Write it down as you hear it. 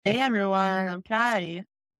Hey everyone, I'm Kai,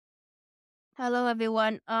 Hello,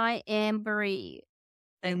 everyone. I am Bree.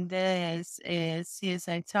 and this is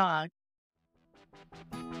CSI Talk.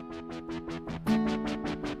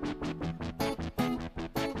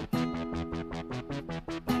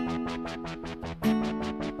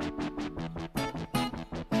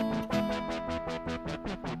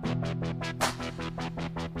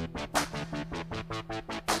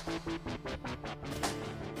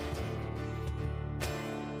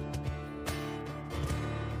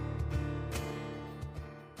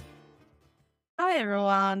 Hi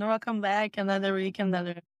everyone, welcome back. Another week,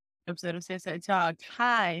 another episode of CSI Talk.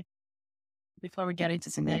 Hi. Before we get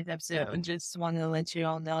into today's episode, just want to let you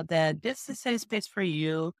all know that this is a safe space for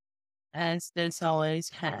you, as this always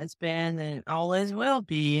has been and always will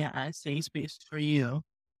be a safe space for you.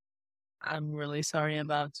 I'm really sorry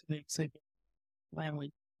about 2 weeks ago when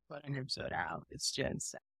we put an episode out. It's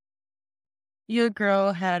just your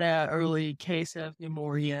girl had a early case of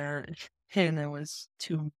pneumonia, and it was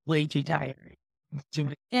too way too tiring.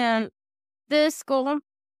 And this school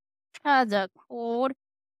has a cold.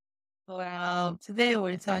 Well, today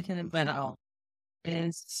we're talking about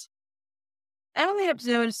is only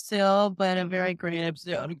episode still, but a very great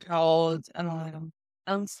episode called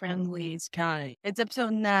Unfriendly Sky. It's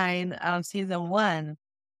episode 9 of season 1.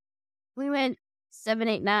 We went 7,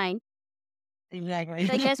 8, 9. Exactly.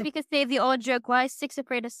 So I guess we could save the old joke. Why is 6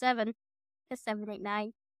 afraid of 7? Because 7, 8,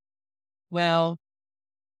 9. Well,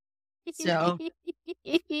 so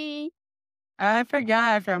I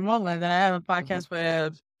forgot for a moment that I have a podcast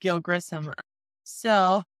with Gil Grissom.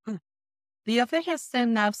 So the official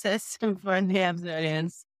synopsis for the episode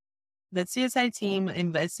is: the CSI team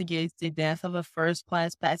investigates the death of a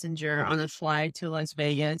first-class passenger on a flight to Las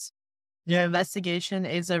Vegas. Their investigation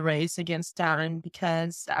is a race against time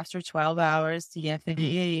because after 12 hours, the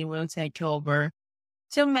FAA will take over.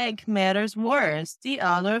 To make matters worse, the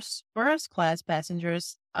other first-class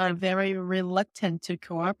passengers are very reluctant to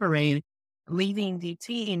cooperate, leading the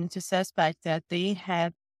team to suspect that they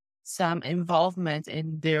had some involvement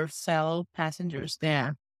in their fellow passengers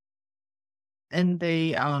there. And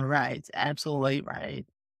they are right, absolutely right.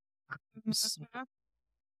 S-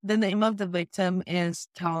 The name of the victim is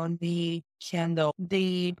Tony Kendall.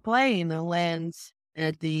 The plane lands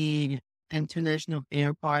at the international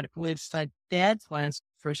airport with a dead last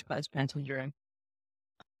first class passenger on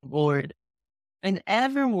board. And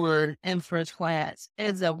everyone in first class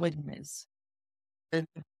is a witness. And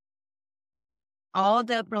all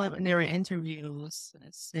the preliminary interviews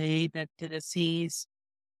say that the deceased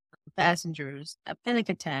passengers a panic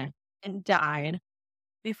attack and died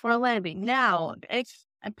before landing. Now, a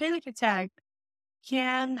panic attack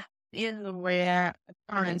can, in rare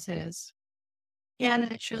occurrences, can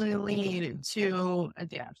actually lead to a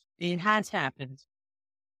death. It has happened.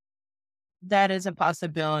 That is a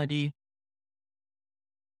possibility.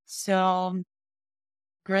 So,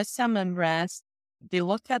 Grissom and Rest, they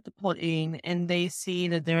look at the plane and they see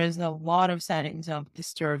that there is a lot of signs of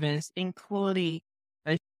disturbance, including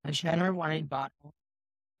a shattered wine bottle,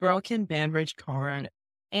 broken beverage card,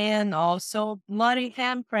 and also bloody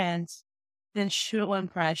handprints and shoe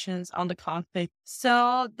impressions on the cockpit.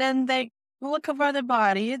 So then they look over the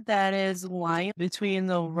body that is lying between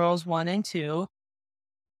the rows 1 and 2,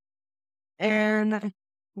 and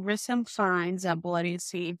Grissom finds a bloody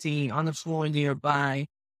CD on the floor nearby.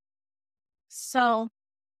 So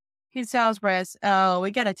he tells Brett, "Oh, we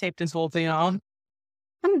gotta tape this whole thing on.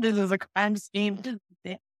 This is a crime scene.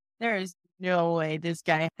 There is no way this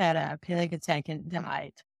guy had a panic attack and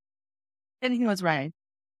died." And he was right.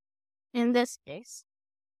 In this case,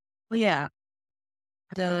 Yeah.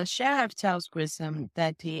 The sheriff tells Grissom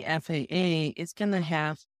that the FAA is gonna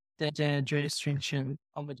have the jurisdiction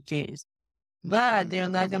over the case, but they're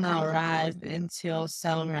not gonna arrive until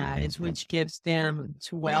sunrise, which gives them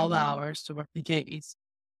 12 hours to work the case.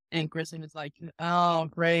 And Grissom is like, "Oh,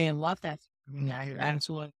 great, I love that. Yeah, you're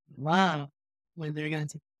absolutely wow. When they're gonna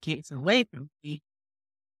take the case away from me,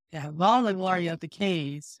 they have all the glory of the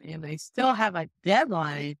case, and they still have a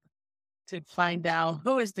deadline to find out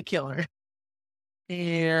who is the killer."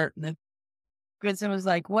 And the Grissom was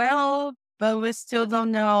like, "Well, but we still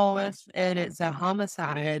don't know if it is a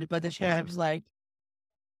homicide." But the sheriff's like,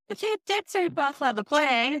 "You can't dictate both of the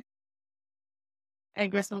play." And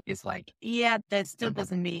Grissom is like, "Yeah, that still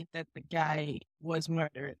doesn't mean that the guy was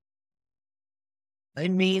murdered.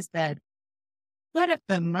 It means that could have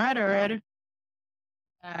been murdered,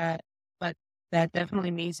 uh, but that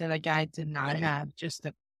definitely means that the guy did not have just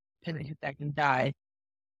a panic attack and die."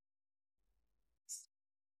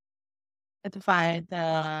 To find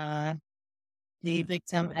the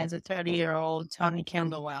victim as a 30-year-old Tony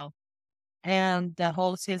Campbell. And the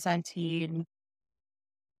whole CSI team,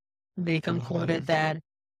 they concluded that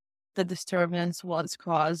the disturbance was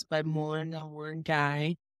caused by more than one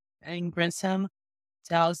guy. And Grissom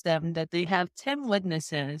tells them that they have 10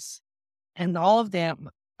 witnesses, and all of them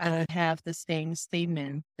have the same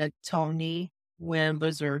statement that Tony went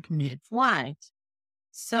berserk mid-flight.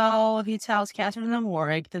 So he tells Catherine and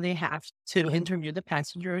Warwick that they have to interview the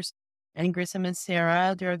passengers, and Grissom and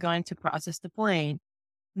Sarah, they're going to process the plane.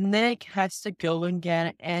 Nick has to go and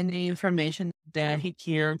get any information that he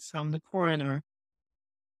hears from the coroner.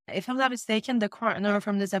 If I'm not mistaken, the coroner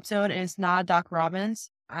from this episode is not Doc Robbins.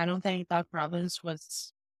 I don't think Doc Robbins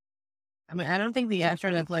was. I mean, I don't think the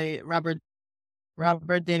actor that played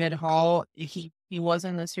Robert David Hall, he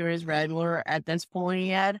wasn't a series regular at this point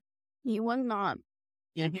yet. He was not.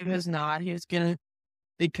 Yeah, he was not. He was gonna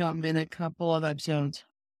become in a couple of episodes.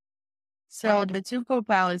 So the two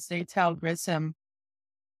co-pilots, they tell Grissom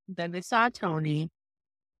that they saw Tony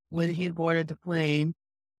when he boarded the plane,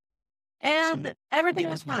 and everything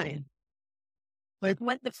was fine. But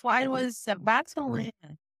when the flight was about to land,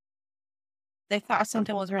 they thought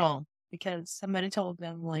something was wrong because somebody told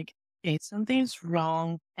them, like, hey, something's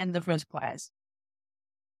wrong in the first class.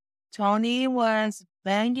 Tony was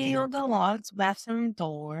banging on the locked bathroom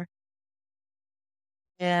door,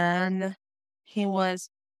 and he was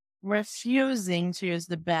refusing to use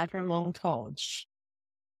the bathroom on coach.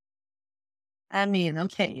 I mean,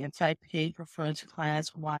 okay, if I paid for first class,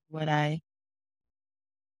 why would I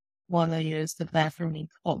want to use the bathroom in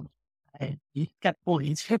coach? You got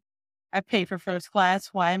points. I paid for first class.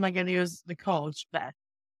 Why am I going to use the coach bath?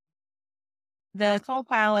 The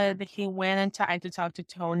co-pilot, he went and tried to talk to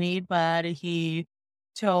Tony, but he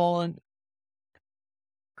told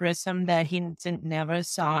Grissom that he never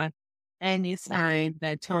saw any sign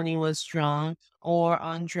that Tony was drunk or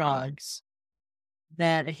on drugs.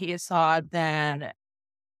 That he saw that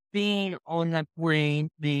being on the plane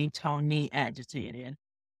made Tony agitated,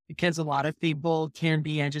 because a lot of people can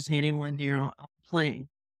be agitated when they're on a plane.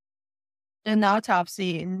 In the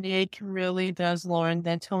autopsy, Nick really does learn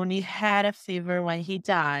that Tony had a fever when he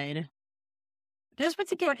died. There's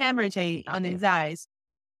particular hemorrhage on his eyes,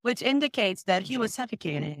 which indicates that he was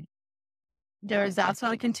suffocating. There is also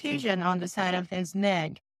a contusion on the side of his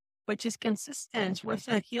neck, which is consistent with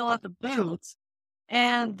the heel of the boot.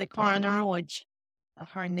 And the coroner, which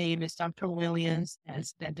her name is Dr. Williams,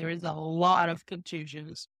 says that there is a lot of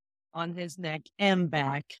contusions on his neck and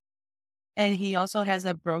back. And he also has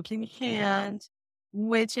a broken hand,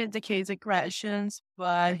 which indicates aggressions,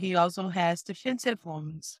 but he also has defensive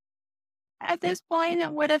wounds. At this point, I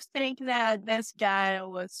would have think that this guy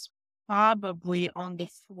was probably on the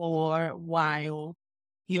floor while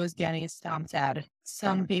he was getting stomped at.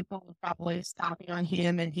 Some people were probably stomping on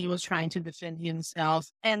him, and he was trying to defend himself.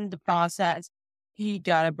 In the process, he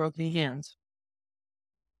got a broken hand.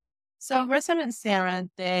 So Grissom and Sarah,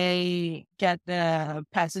 they get the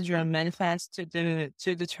passenger manifest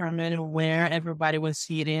to determine where everybody was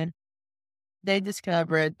seated. They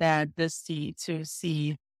discovered that the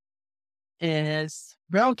C2C is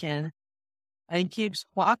broken and keeps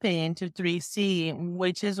swapping into 3C,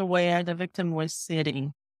 which is where the victim was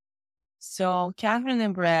sitting. So Catherine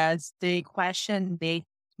and Brad, they questioned Nate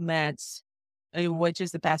Metz, which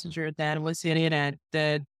is the passenger that was sitting at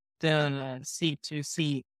the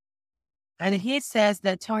C2C. And he says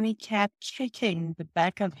that Tony kept kicking the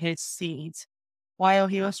back of his seat while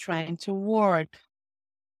he was trying to work.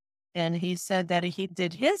 And he said that he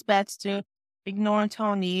did his best to ignore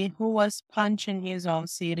Tony, who was punching his own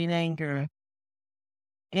seat in anger.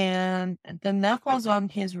 And the knuckles on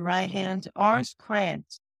his right hand are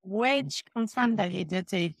scratched, which confirmed that he did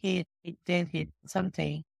hit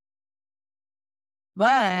something.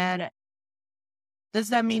 But does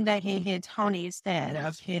that mean that he hit Tony instead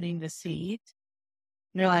of hitting the seat?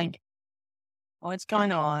 You're like, what's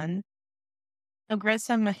going on? So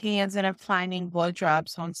Grissom, he ended up finding blood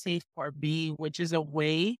drops on seat 4B, which is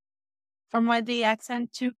away from where the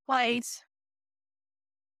accident took place.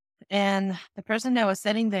 And the person that was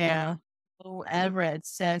sitting there, Lou Everett,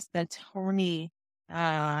 says that Tony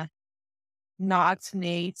knocked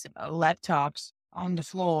Nate's laptops on the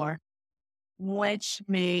floor, which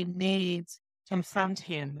made Nate confront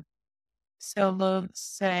him. So Lou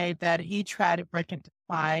said that he tried to break into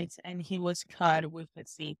fight, and he was cut with a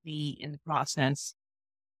CP in the process.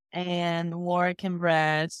 And Warwick and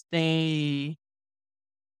Brad, they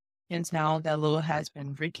can tell that Lou has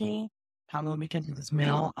been drinking, probably because of the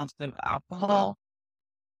smell of the alcohol.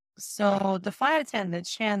 So the flight attendant,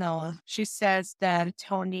 Channel, she says that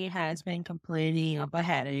Tony has been complaining of a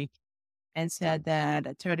headache. and said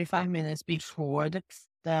that 35 minutes before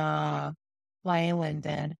the plane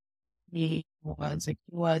landed, he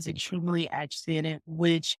was extremely agitated,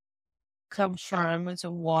 which confirms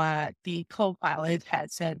what the co-pilot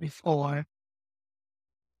had said before.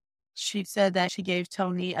 She said that she gave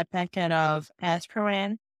Tony a packet of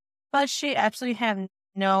aspirin, but she absolutely had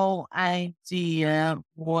no idea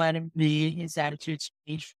what made his attitude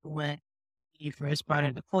change when he first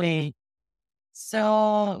started the plane.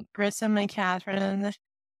 So Grissom and Catherine,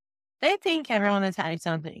 they think everyone is hiding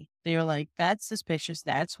something. They're like, that's suspicious.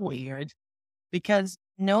 That's weird. Because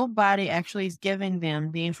nobody actually is giving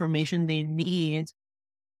them the information they need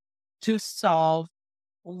to solve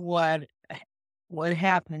what what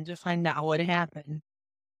happened, to find out what happened.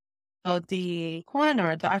 So the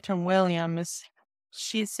coroner, Dr. Williams,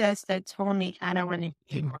 she says that Tony had a running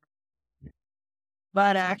fever,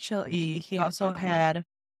 but actually he also had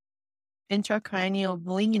intracranial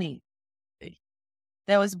bleeding.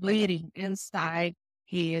 There was bleeding inside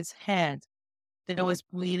his head. There was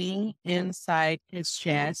bleeding inside his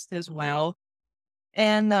chest as well,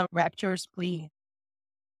 and the ruptured spleen.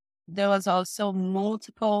 There was also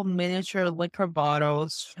multiple miniature liquor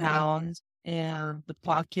bottles found in the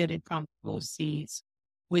pocket and comfortable seats,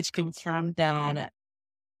 which confirmed that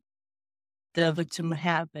the victim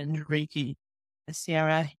had been drinking.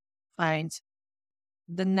 Sarah finds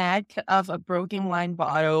the neck of a broken wine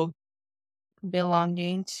bottle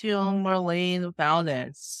belonging to Marlene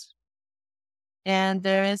Valdez, and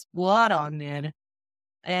there is blood on it.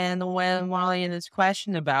 And when Marlene is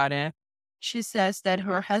questioned about it, she says that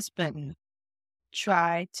her husband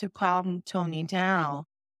tried to calm Tony down,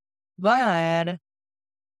 but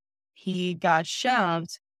he got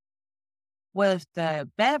shoved with the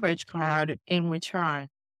beverage card in return.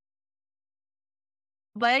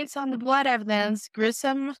 Based on the blood evidence,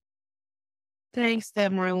 Grissom thinks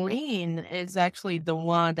that Marlene is actually the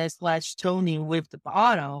one that slashed Tony with the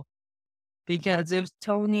bottle, because if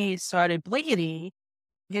Tony started bleeding,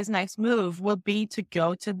 his next move would be to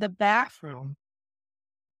go to the bathroom.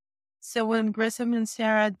 So when Grissom and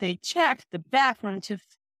Sarah, they check the bathroom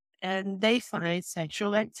and they find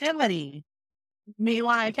sexual activity.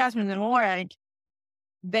 Meanwhile, Catherine and Warwick,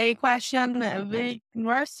 they question Vic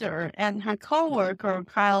Mercer and her coworker,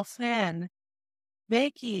 Kyle Finn.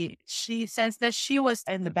 Vicky, she says that she was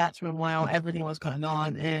in the bathroom while everything was going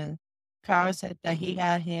on, and Kyle said that he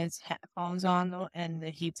had his headphones on and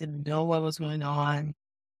that he didn't know what was going on.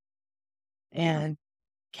 And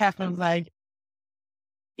Catherine's like,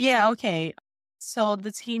 yeah, okay. So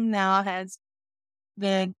the team now has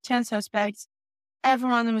the 10 suspects.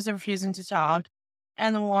 Everyone was refusing to talk.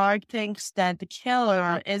 And Ward thinks that the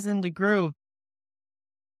killer is in the group.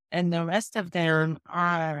 And the rest of them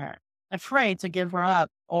are afraid to give her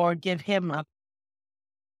up or give him up.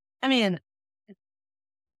 I mean,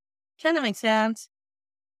 kind of makes sense.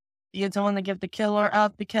 You don't want to give the killer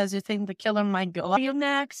up because you think the killer might go at you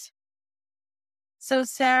next. So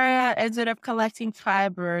Sarah ended up collecting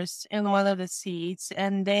fibers in one of the seats,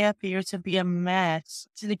 and they appear to be a match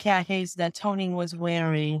to the khakis that Tony was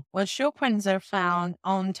wearing. When shoe prints are found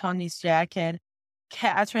on Tony's jacket,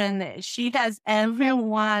 Catherine, she has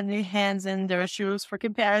everyone hands in their shoes for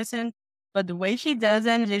comparison, but the way she does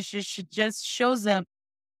it is she just shows them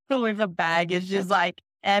with a bag. It's just like,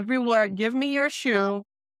 everyone, give me your shoe.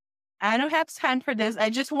 I don't have time for this. I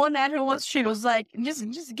just want everyone's shoes. Like,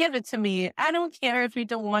 just give it to me. I don't care if you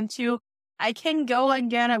don't want to. I can go and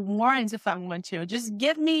get a warrant if I want to. Just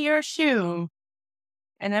give me your shoe.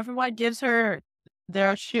 And everyone gives her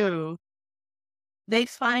their shoe. They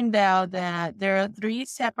find out that there are 3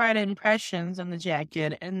 separate impressions on the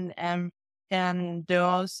jacket, and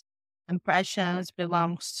those impressions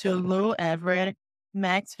belongs to Lou Everett,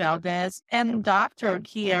 Max Valdez, and Dr.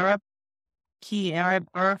 Kiera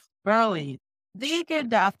Burley. The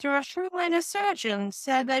good doctor, a Carolina surgeon,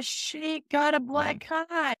 said that she got a black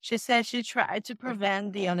eye. She said she tried to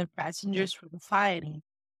prevent the other passengers from fighting,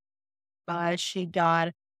 but she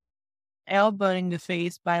got elbowed in the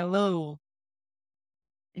face by Lou.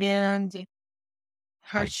 And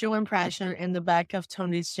her shoe impression in the back of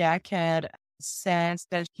Tony's jacket says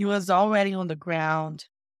that he was already on the ground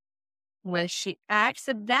when she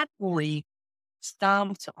accidentally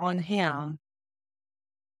stomped on him.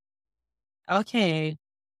 Okay,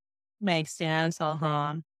 makes sense,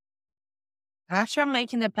 After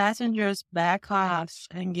making the passengers back off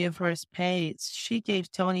and give her space, she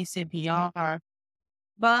gave Tony CPR,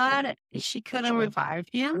 but she couldn't revive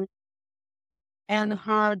him. And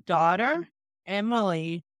her daughter,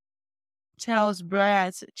 Emily, tells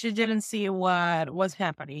Brad she didn't see what was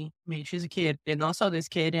happening. I mean, she's a kid, and also this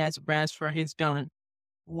kid has brass for his gun.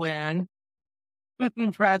 When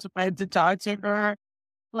Brad went to talk to her.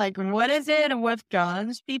 Like, what is it with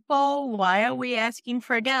guns, people? Why are we asking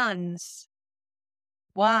for guns?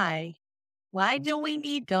 Why? Why do we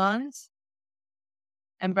need guns?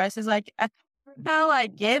 And Bryce is like, now I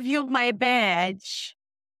give you my badge.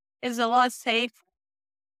 It's a lot safer.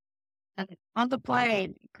 And on the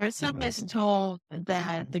plane, Grissom is told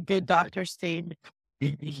that the good doctor stayed.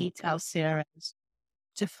 He tells Sarah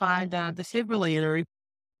to find the defibrillator.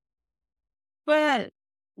 But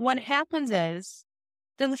what happens is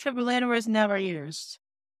the defibrillator is never used.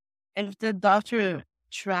 If the doctor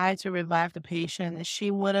tried to revive the patient,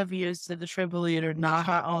 she would have used the defibrillator, not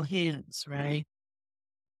her own hands, right?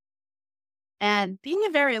 And in the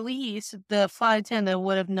very least, the flight attendant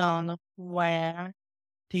would have known where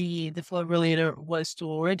the defibrillator was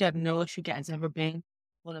stored. I don't know if you guys ever been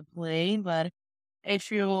on a plane, but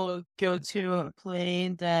if you go to a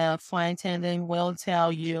plane, the flight attendant will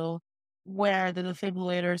tell you where the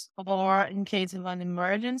defibrillators are in case of an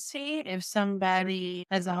emergency. If somebody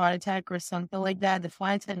has a heart attack or something like that, the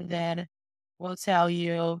flight attendant will tell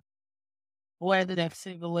you where the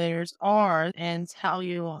defibrillators are and tell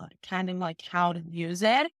you kind of like how to use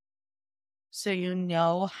it so you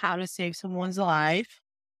know how to save someone's life.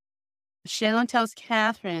 Shannon tells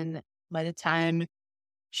Catherine by the time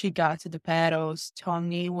she got to the paddles,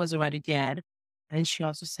 Tony was already dead. And she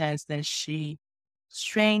also says that she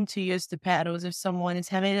trained to use the paddles if someone is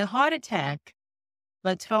having a heart attack.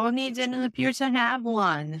 But Tony didn't appear to have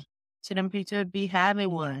one. Didn't appear to be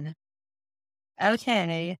having one.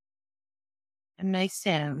 Okay. It makes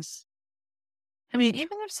sense. I mean,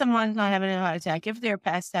 even if someone's not having a heart attack, if they're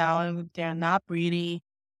passed out and they're not breathing,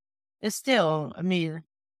 it's still, I mean,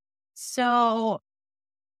 so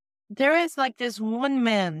there is like this one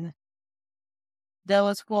man that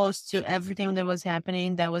was close to everything that was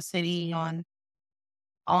happening that was sitting on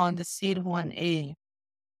the seat 1A.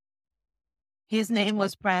 His name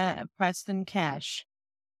was Preston Cash.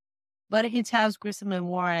 But he tells Grissom and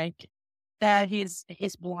Warwick that he's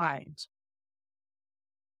blind.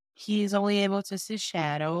 He's only able to see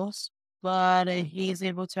shadows, but he's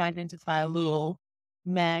able to identify Lou,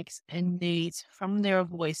 Max, and Nate from their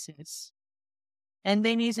voices. And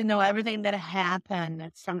they need to know everything that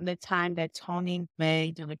happened from the time that Tony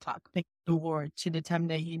made the cockpit door to the time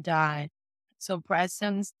that he died. So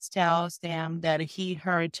Preston tells them that he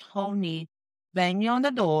heard Tony banging on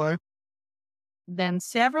the door, then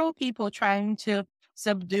several people trying to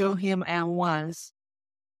subdue him at once.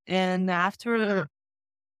 And after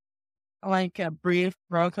like a brief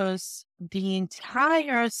fracas, the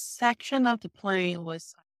entire section of the plane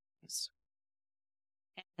was silent.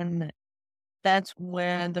 And that's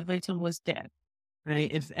when the victim was dead.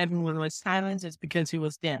 Right? If everyone was silent, it's because he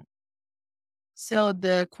was dead. So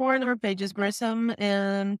the coroner pages Grissom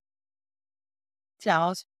and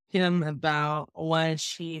tells him about what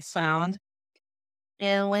she found.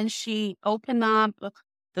 And when she opened up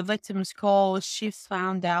the victim's skull, she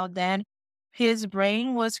found out that his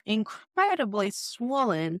brain was incredibly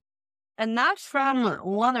swollen, and not from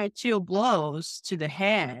one or two blows to the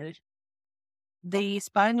head. The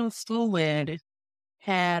spinal fluid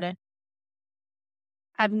had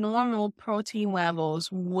abnormal protein levels,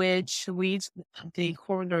 which leads the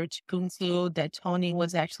coroner to conclude that Tony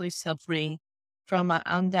was actually suffering from an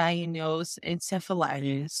undiagnosed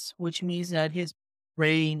encephalitis, which means that his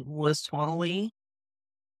brain was swollen,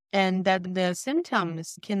 and that the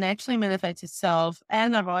symptoms can actually manifest itself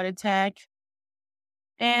as a heart attack.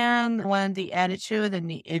 And when the attitude and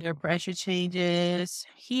the air pressure changes,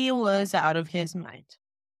 he was out of his mind.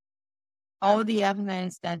 All the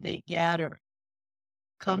evidence that they gather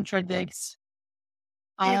contradicts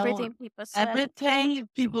Everything people said. everything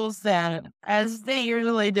people said, as they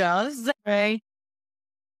usually does, right?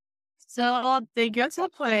 So they go to the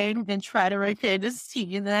plane and try to recreate the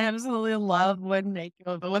scene. And I absolutely love when they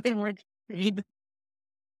go and recreate.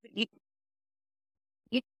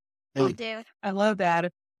 Oh, dude. I love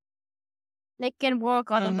that. They can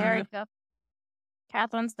work on Mhm. America.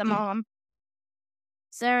 Catherine's the mom.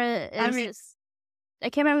 Sarah is. I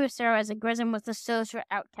can't remember if Sarah as a Grissom was the social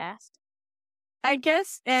outcast. I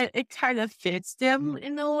guess it kind of fits them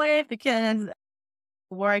in a way because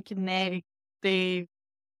work and they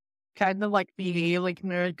kind of like behave like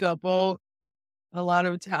married couple a lot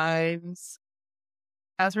of times.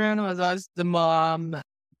 Catherine was always the mom.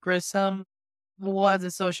 Grissom was a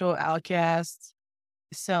social outcast.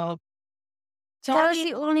 So That was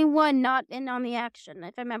Tony, the only one not in on the action,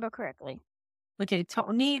 if I remember correctly. okay,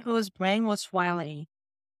 Tony, whose brain was swelling,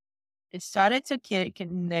 it started to kick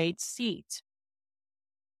Nate's seat.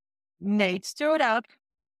 Nate stood up,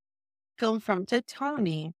 confronted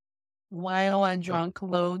Tony, while a drunk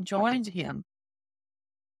Lou joined him.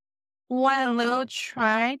 When Lou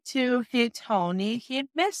tried to hit Tony, he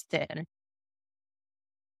missed it.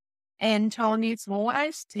 And Tony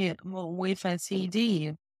sliced him with a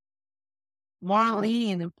CD.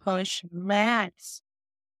 Marlene pushed Max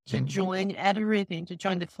to join everything, to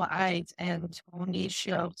join the fight, and Tony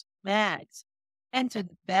shoved Max into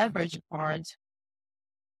the beverage part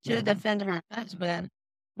to defend her husband.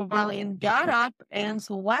 Marlene got up and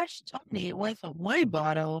slashed Tony with a wine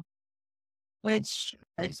bottle, which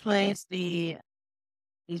explains the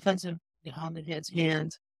defensive on his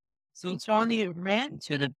hands. So Tony ran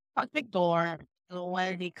to the public door, and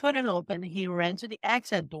when he couldn't open, he ran to the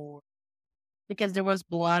exit door because there was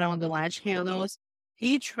blood on the latch handles.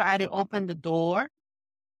 He tried to open the door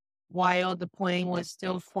while the plane was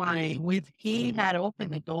still flying. He had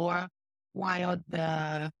opened the door while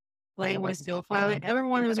the plane was still flying,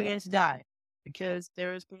 everyone was going to die because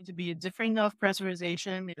there was going to be a different enough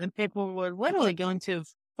pressurization and people were literally going to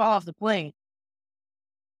fall off the plane.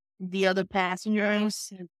 The other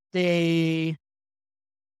passengers, they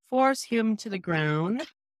forced him to the ground,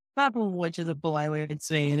 probably which is a polite way of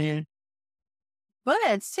saying it.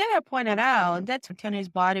 But Sarah pointed out that Tony's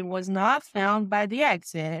body was not found by the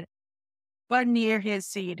exit, but near his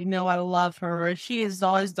seat. I love her. She is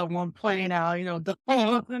always the one pointing out,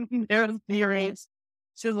 their theories.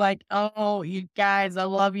 She's like, oh, you guys, I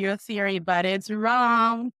love your theory, but it's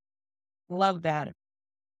wrong. Love that.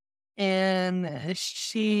 And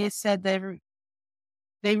she said that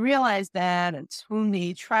they realized that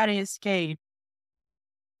Tony tried to escape,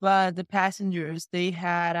 but the passengers, they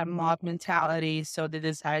had a mob mentality, so they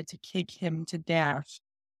decided to kick him to death.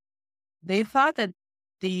 They thought that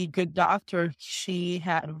the good doctor, she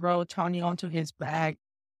had rolled Tony onto his back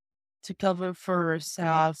to cover for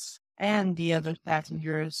herself and the other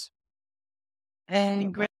passengers.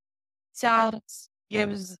 And Grace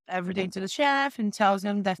gives everything to the sheriff and tells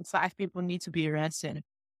him that 5 people need to be arrested.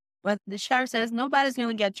 But the sheriff says nobody's going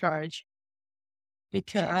to get charged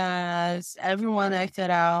because everyone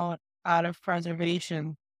acted out of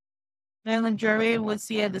preservation. And the jury would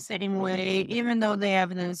see it the same way, even though the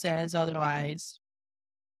evidence says otherwise.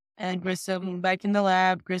 And Grissom, back in the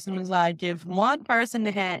lab, Grissom was like, if one person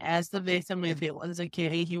had asked the victim if it was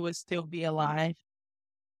okay, he would still be alive.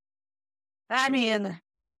 I mean,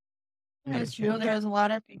 it's true. There's a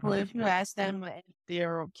lot of people, if you ask them if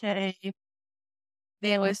they're okay,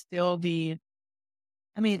 they would still be.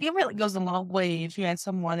 I mean, it really goes a long way if you ask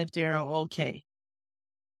someone if they're okay.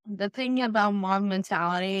 The thing about mob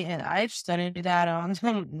mentality, and I've studied that on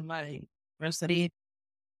my university,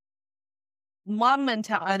 mob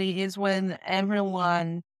mentality is when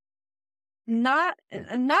everyone, not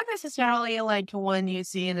necessarily like when you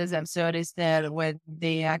see in this episode, is that when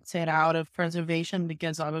they acted out of preservation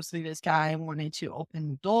because obviously this guy wanted to open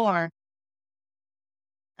the door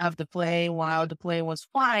of the plane while the plane was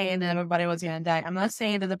flying and everybody was going to die. I'm not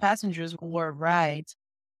saying that the passengers were right.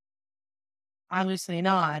 Obviously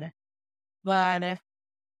not. But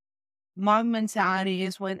mob mentality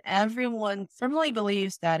is when everyone firmly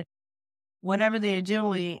believes that whatever they're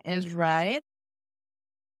doing is right.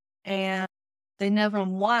 And they never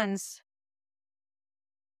once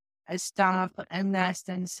stop and ask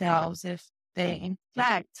themselves if they, in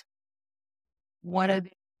fact, what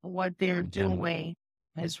they're doing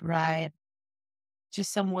is right to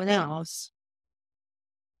someone else.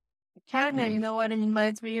 Kind of, you know what it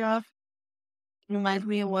reminds me of? It reminds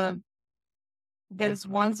me of there's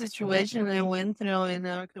one situation I went through in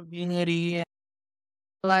our community,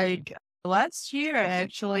 like last year,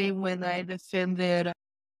 actually, when I defended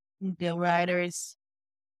the writer's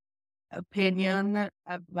opinion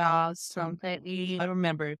about something. I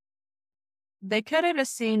remember they cut a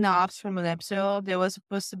scene off from an episode. There was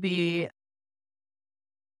supposed to be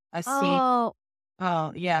a scene.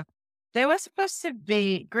 Oh, yeah. There was supposed to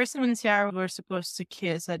be, Grissom and Sarah were supposed to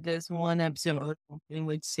kiss at this one episode in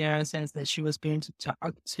which Sarah says that she was going to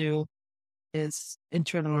talk to his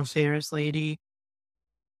internal affairs lady.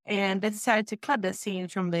 And they decided to cut the scene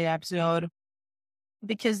from the episode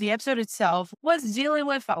because the episode itself was dealing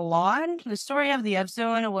with a lot. The story of the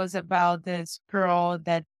episode was about this girl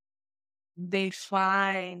that they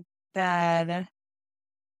find that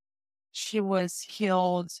she was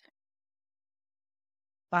killed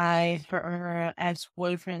by her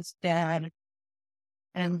ex-boyfriend's dad,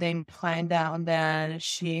 and they find out that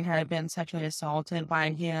she had been sexually assaulted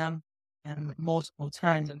by him and multiple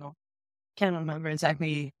times. I can't remember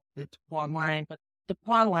exactly the plot line, but the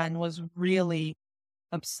plot line was really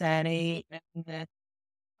upsetting. And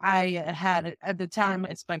I had at the time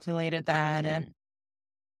I speculated that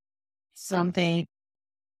something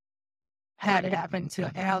had it happen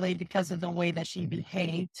to Allie because of the way that she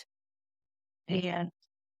behaved. But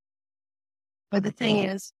the thing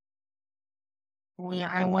is,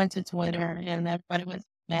 I went to Twitter and everybody was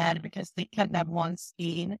mad because they cut that one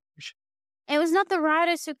scene. It was not the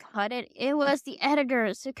writers who cut it. It was the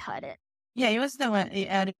editors who cut it. Yeah, it was the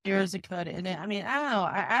editors who cut it. I mean, I don't know.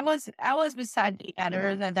 I was beside the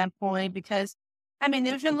editors at that point because, I mean,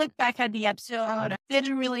 if you look back at the episode, it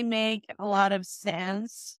didn't really make a lot of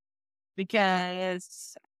sense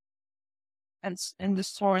because in the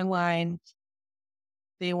storyline,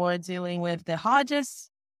 they were dealing with the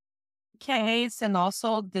Hodges case and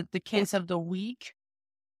also the case of the week.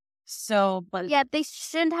 So, but yeah, they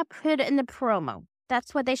shouldn't have put it in the promo.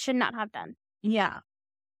 That's what they should not have done. Yeah.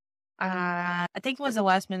 I think it was a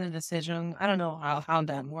last minute decision. I don't know how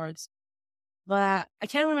that works. But I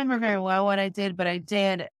can't remember very well what I did, but I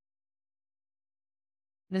did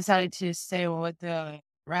decide to stay with the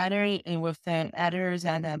writer and with the editors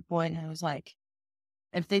at that point. I was like,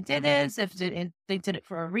 if they did this, if they did it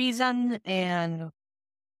for a reason, and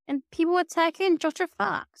people attacking Georgia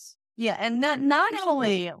Fox. Yeah, and not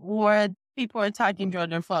only were people attacking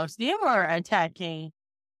Georgia Fox, they were attacking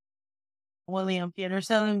William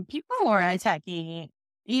Peterson. People were attacking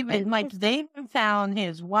even like they found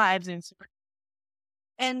his wives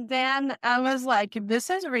and then I was like, this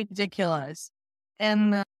is ridiculous.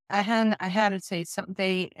 And I had to say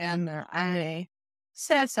something, and I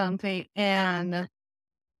said something, and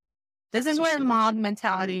this is where mob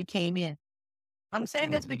mentality came in. I'm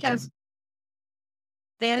saying this because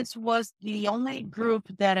this was the only group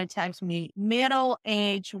that attacked me.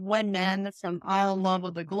 Middle-aged women from all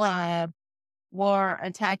over the globe were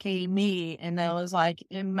attacking me. And I was like,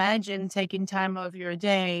 imagine taking time of your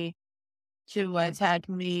day to attack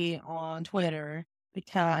me on Twitter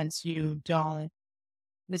because you don't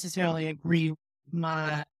necessarily agree with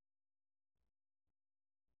my.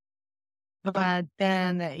 But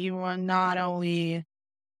then you were not only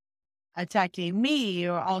attacking me,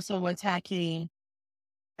 you're also attacking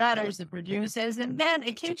others, the producers, and then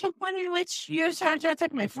it came to a point in which you started to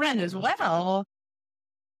attack my friend as well,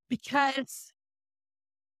 because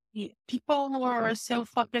people were so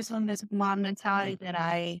focused on this mom mentality that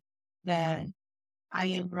I am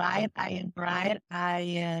right, I am right, I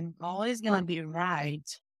am always gonna be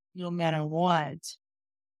right, no matter what.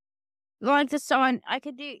 Like the song,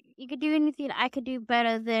 you could do anything I could do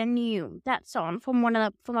better than you. That song from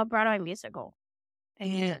a Broadway musical.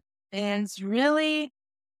 And it's really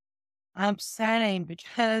upsetting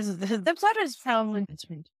because this episode is from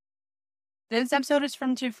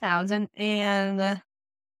 2000, and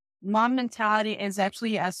mom mentality is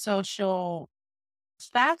actually a social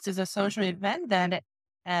fact, is a social event that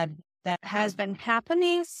has been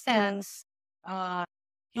happening since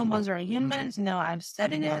humans are humans. I've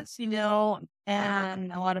studied this,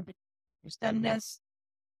 and a lot of people study this,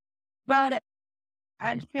 but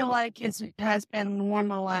I feel like it has been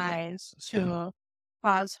normalized to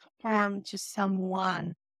cause harm to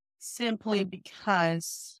someone simply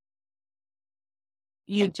because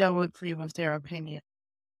you don't agree with their opinion.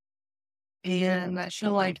 And I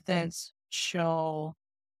feel like this show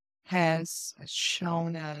has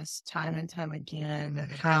shown us time and time again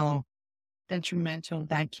how detrimental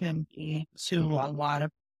that can be to a lot of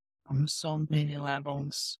on so many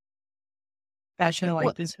levels. Especially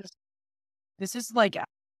like this is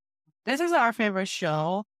our favorite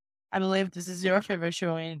show. I believe this is your favorite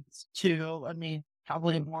show too. I mean,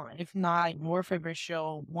 probably more, if not your favorite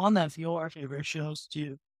show, one of your favorite shows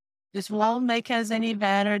too. This won't make us any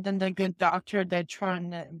better than the good doctor that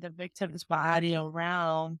turned the victim's body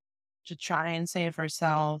around to try and save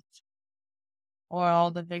herself, or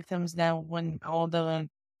all the victims that when all of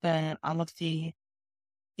the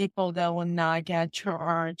people that will not get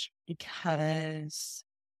charged because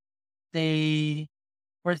they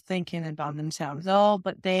were thinking about themselves. Oh,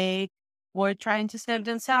 but they were trying to save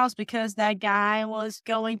themselves because that guy was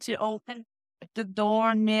going to open the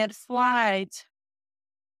door mid-flight.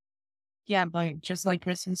 Yeah, but just like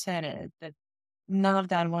Kristen said, that none of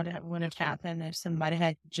that would have happened if somebody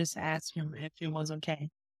had just asked him if he was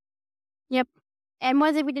okay. Yep. And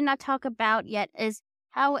one thing we did not talk about yet is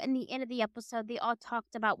how in the end of the episode they all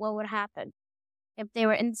talked about what would happen if they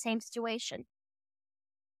were in the same situation.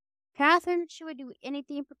 Catherine, she would do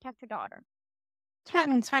anything to protect her daughter.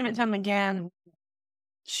 Time and time again,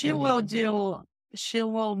 she will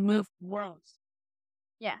move worlds.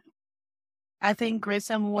 Yeah. I think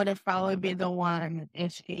Grissom would have probably been the one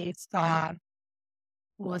if he saw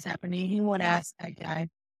what was happening. He would ask that guy,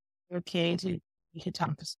 okay, you can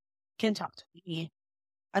talk to me.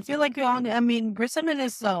 I feel like Grissom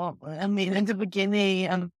is in the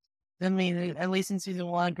beginning, I mean, at least in season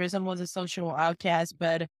 1, Grissom was a social outcast,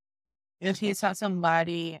 but if he saw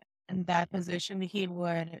somebody in that position, he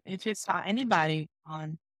would, if he saw anybody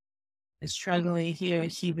on struggling here,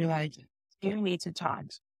 he'd be like, you need to talk.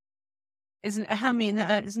 It's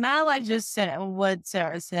not like just what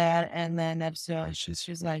Sarah said, and then episode,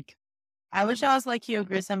 she's like, I wish I was like you,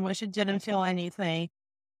 Grissom. Wish I didn't feel anything.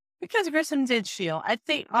 Because Grissom did feel. I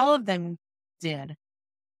think all of them did.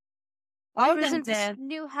 All of them Grissom did. just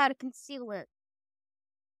knew how to conceal it.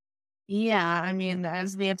 Yeah, I mean,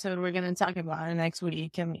 that's the episode we're going to talk about next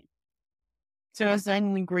week. I mean, to a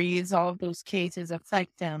certain degree, all of those cases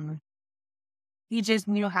affect him. He just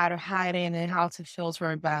knew how to hide it and how to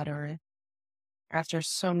filter it better after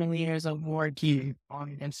so many years of working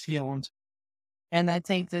on his field. And I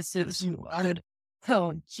think this is what.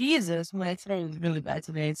 Oh, Jesus, my throat is really bad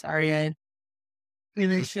today. Sorry. I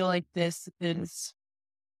really feel like this is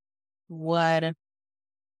what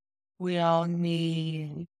we all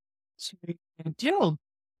need to do.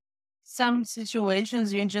 Some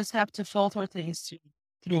situations you just have to filter things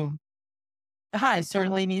through. I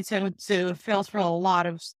certainly need to filter a lot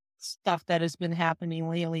of stuff that has been happening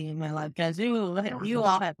lately in my life, guys. You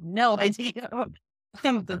all have no idea of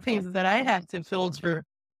the things that I have to filter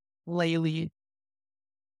lately.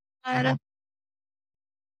 But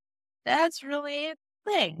that's really a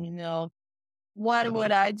thing, What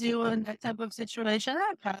would I do in that type of situation?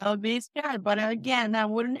 I'd probably be scared. But again, I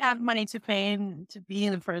wouldn't have money to pay to be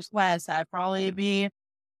in the first class. I'd probably be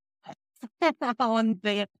on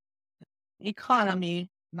the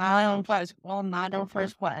economy, not on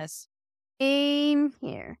first class. Same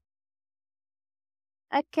here.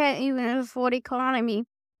 I can't even afford economy.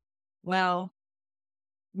 Well,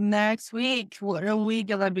 next week, what are we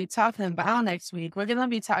going to be talking about next week? We're going to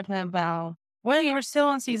be talking about, we're still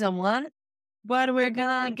on season 1, but we're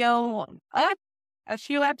going to go up a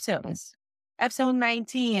few episodes. Episode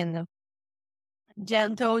 19,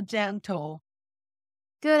 Gentle.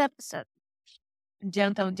 Good episode.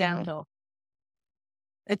 Gentle.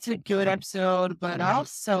 It's a good episode, but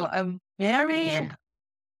also a very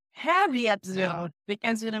heavy episode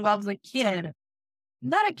because it involves a kid.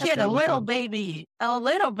 Not a kid, a little baby. A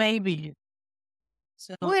little baby.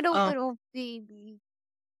 So, Little baby.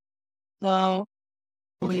 So,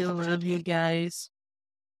 we love you guys.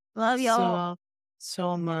 Love y'all.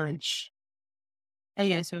 So much. Hey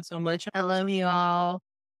guys, so much. I love you all.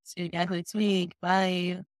 See you guys next week.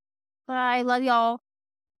 Bye. Bye. Love y'all.